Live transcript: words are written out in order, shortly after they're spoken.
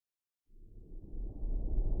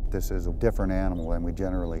this is a different animal than we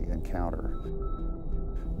generally encounter.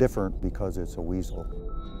 Different because it's a weasel.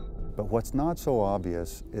 But what's not so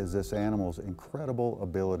obvious is this animal's incredible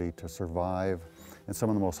ability to survive in some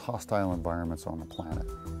of the most hostile environments on the planet.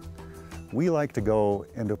 We like to go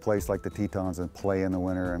into a place like the Tetons and play in the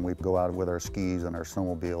winter, and we go out with our skis and our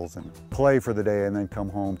snowmobiles and play for the day and then come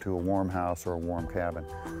home to a warm house or a warm cabin.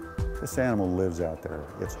 This animal lives out there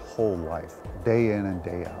its whole life, day in and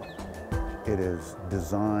day out. It is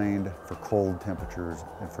designed for cold temperatures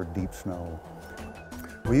and for deep snow.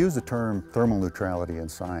 We use the term thermal neutrality in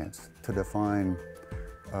science to define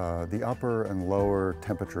the upper and lower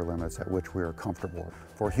temperature limits at which we are comfortable.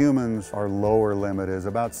 For humans, our lower limit is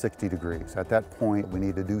about 60 degrees. At that point, we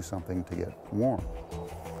need to do something to get warm.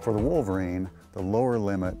 For the wolverine, the lower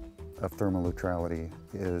limit of thermal neutrality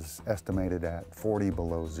is estimated at 40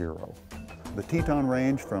 below zero. The Teton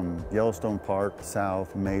range from Yellowstone Park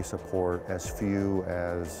south may support as few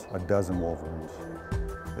as a dozen wolverines.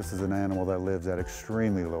 This is an animal that lives at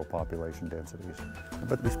extremely low population densities.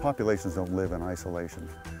 But these populations don't live in isolation.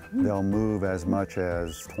 They'll move as much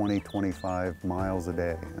as 20-25 miles a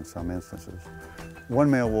day in some instances. One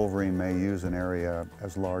male wolverine may use an area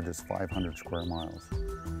as large as 500 square miles.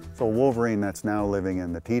 So a wolverine that's now living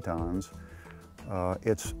in the Tetons,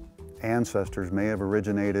 its ancestors may have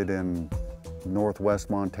originated in northwest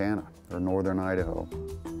Montana or northern Idaho.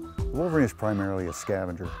 The wolverine is primarily a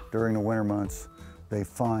scavenger. During the winter months, they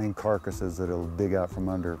find carcasses that they'll dig out from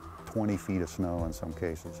under 20 feet of snow in some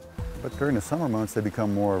cases. But during the summer months, they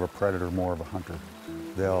become more of a predator, more of a hunter.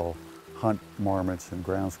 They'll hunt marmots and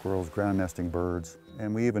ground squirrels, ground nesting birds,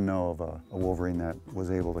 and we even know of a wolverine that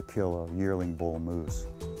was able to kill a yearling bull moose.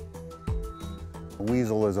 A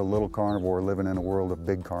weasel is a little carnivore living in a world of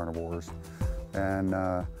big carnivores, and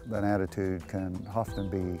that attitude can often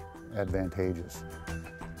be advantageous.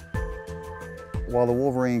 While the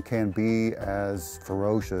wolverine can be as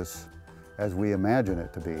ferocious as we imagine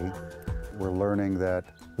it to be, we're learning that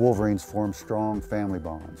wolverines form strong family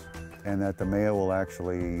bonds, and that the male will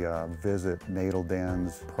actually visit natal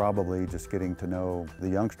dens, probably just getting to know the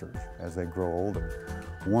youngsters as they grow older.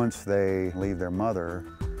 Once they leave their mother,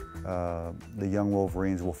 the young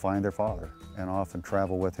wolverines will find their father and often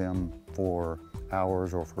travel with him for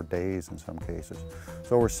hours or for days in some cases.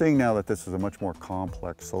 So we're seeing now that this is a much more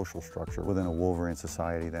complex social structure within a wolverine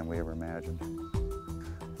society than we ever imagined.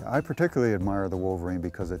 I particularly admire the wolverine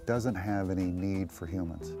because it doesn't have any need for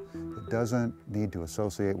humans. It doesn't need to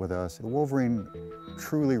associate with us. The wolverine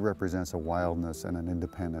truly represents a wildness and an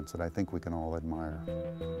independence that I think we can all admire.